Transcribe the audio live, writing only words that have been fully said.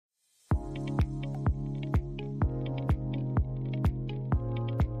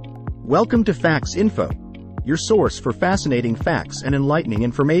Welcome to Facts Info, your source for fascinating facts and enlightening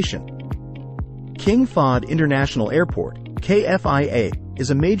information. King Fahd International Airport, KFIA,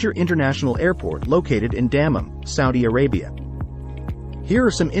 is a major international airport located in Dammam, Saudi Arabia. Here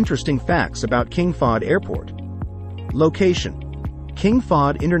are some interesting facts about King Fahd Airport. Location: King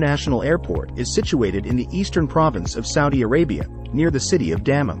Fahd International Airport is situated in the eastern province of Saudi Arabia, near the city of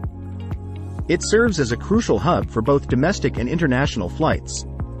Dammam. It serves as a crucial hub for both domestic and international flights.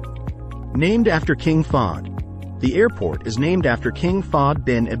 Named after King Fahd, the airport is named after King Fahd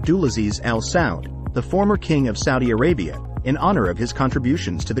bin Abdulaziz Al Saud, the former king of Saudi Arabia, in honor of his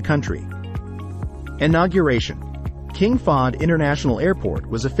contributions to the country. Inauguration: King Fahd International Airport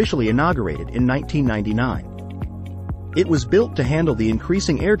was officially inaugurated in 1999. It was built to handle the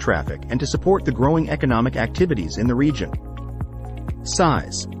increasing air traffic and to support the growing economic activities in the region.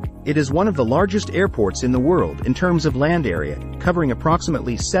 Size: it is one of the largest airports in the world in terms of land area, covering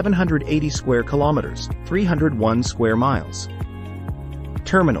approximately 780 square kilometers, 301 square miles.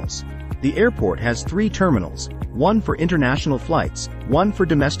 Terminals: the airport has 3 terminals, one for international flights, one for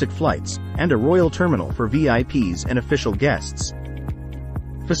domestic flights, and a royal terminal for VIPs and official guests.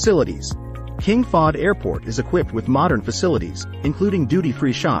 Facilities: King Fahd Airport is equipped with modern facilities, including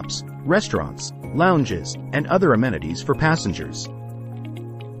duty-free shops, restaurants, lounges, and other amenities for passengers.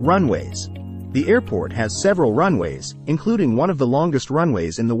 Runways: the airport has several runways, including one of the longest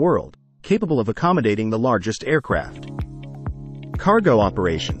runways in the world, capable of accommodating the largest aircraft. Cargo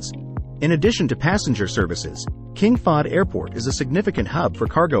operations: in addition to passenger services, King Fahd Airport is a significant hub for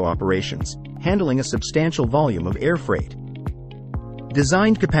cargo operations, handling a substantial volume of air freight.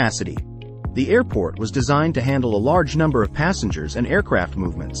 Designed capacity: the airport was designed to handle a large number of passengers and aircraft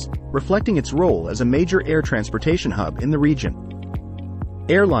movements, reflecting its role as a major air transportation hub in the region.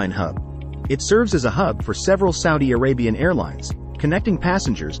 Airline hub: it serves as a hub for several Saudi Arabian airlines, connecting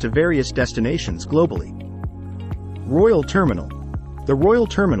passengers to various destinations globally. Royal terminal: the Royal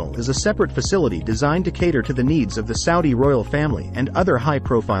Terminal is a separate facility designed to cater to the needs of the Saudi royal family and other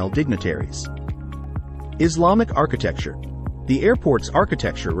high-profile dignitaries. Islamic architecture: the airport's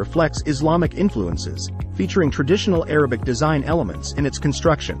architecture reflects Islamic influences, featuring traditional Arabic design elements in its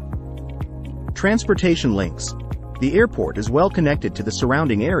construction. Transportation links: the airport is well connected to the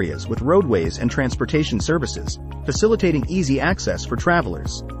surrounding areas with roadways and transportation services, facilitating easy access for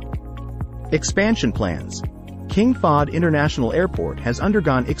travelers. Expansion plans: King Fahd International Airport has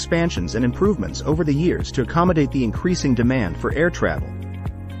undergone expansions and improvements over the years to accommodate the increasing demand for air travel.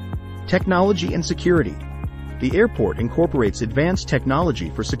 Technology and security: the airport incorporates advanced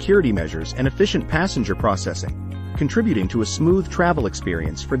technology for security measures and efficient passenger processing, contributing to a smooth travel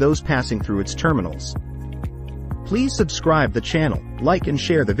experience for those passing through its terminals. Please subscribe the channel, like and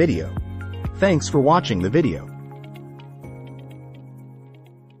share the video. Thanks for watching the video.